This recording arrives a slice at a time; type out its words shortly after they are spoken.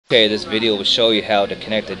Okay, this video will show you how to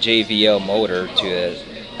connect a JVL motor to a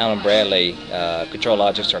Allen Bradley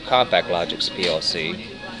ControlLogix or CompaktLogix PLC.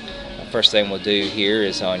 First thing we'll do here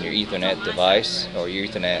is on your Ethernet device or your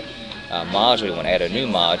Ethernet module. You want to add a new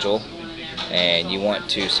module, and you want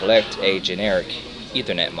to select a generic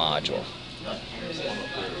Ethernet module.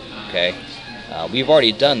 Okay, we've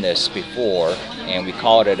already done this before, and we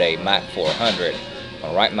called it a MAC400.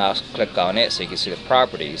 Right mouse click on it so you can see the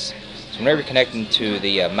properties. So whenever you're connecting to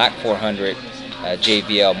the MAC400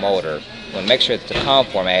 JVL motor, you want to make sure that the COM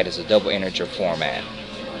format is a double integer format.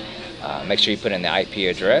 Make sure you put in the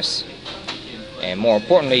IP address, and more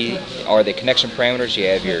importantly are the connection parameters. You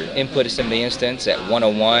have your input assembly instance at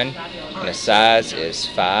 101 and the size is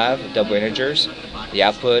 5 double integers. The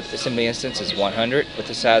output assembly instance is 100 with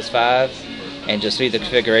the size 5, and just leave the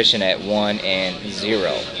configuration at 1 and 0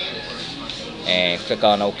 and click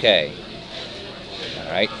on OK.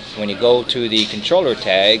 Alright, when you go to the controller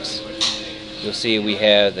tags, you'll see we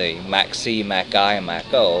have the MAC C, MAC I, and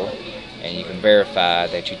MAC O, and you can verify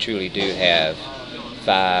that you truly do have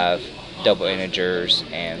 5 double integers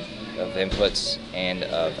and of inputs and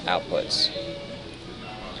of outputs.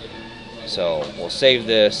 So we'll save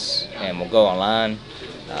this and we'll go online.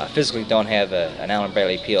 I physically don't have an Allen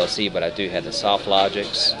Bradley PLC, but I do have the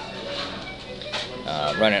softLogix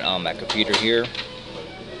running on my computer here.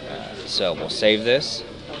 So we'll save this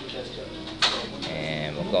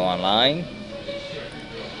and we'll go online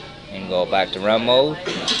and go back to run mode.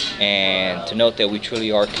 And to note that we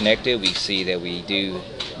truly are connected, we see that we do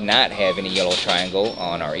not have any yellow triangle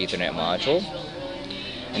on our Ethernet module.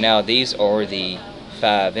 And now these are the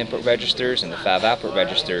 5 input registers and the 5 output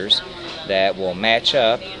registers that will match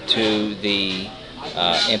up to the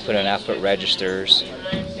input and output registers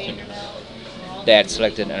that's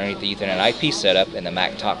selected underneath the Ethernet IP setup in the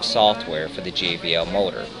MacTalk software for the JVL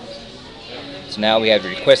motor. So now we have the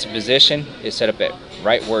requested position is set up at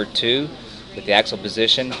write word 2 with the actual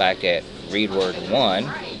position back at read word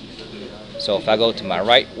 1. So if I go to my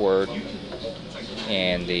write word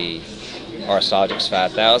and the RSLogix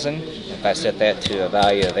 5000, if I set that to a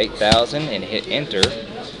value of 8000 and hit enter,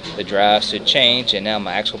 the drive should change, and now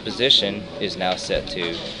my actual position is now set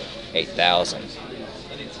to 8000.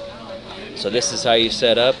 So this is how you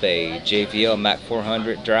set up a JVL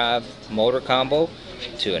MAC400 drive motor combo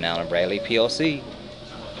to an Allen Bradley PLC.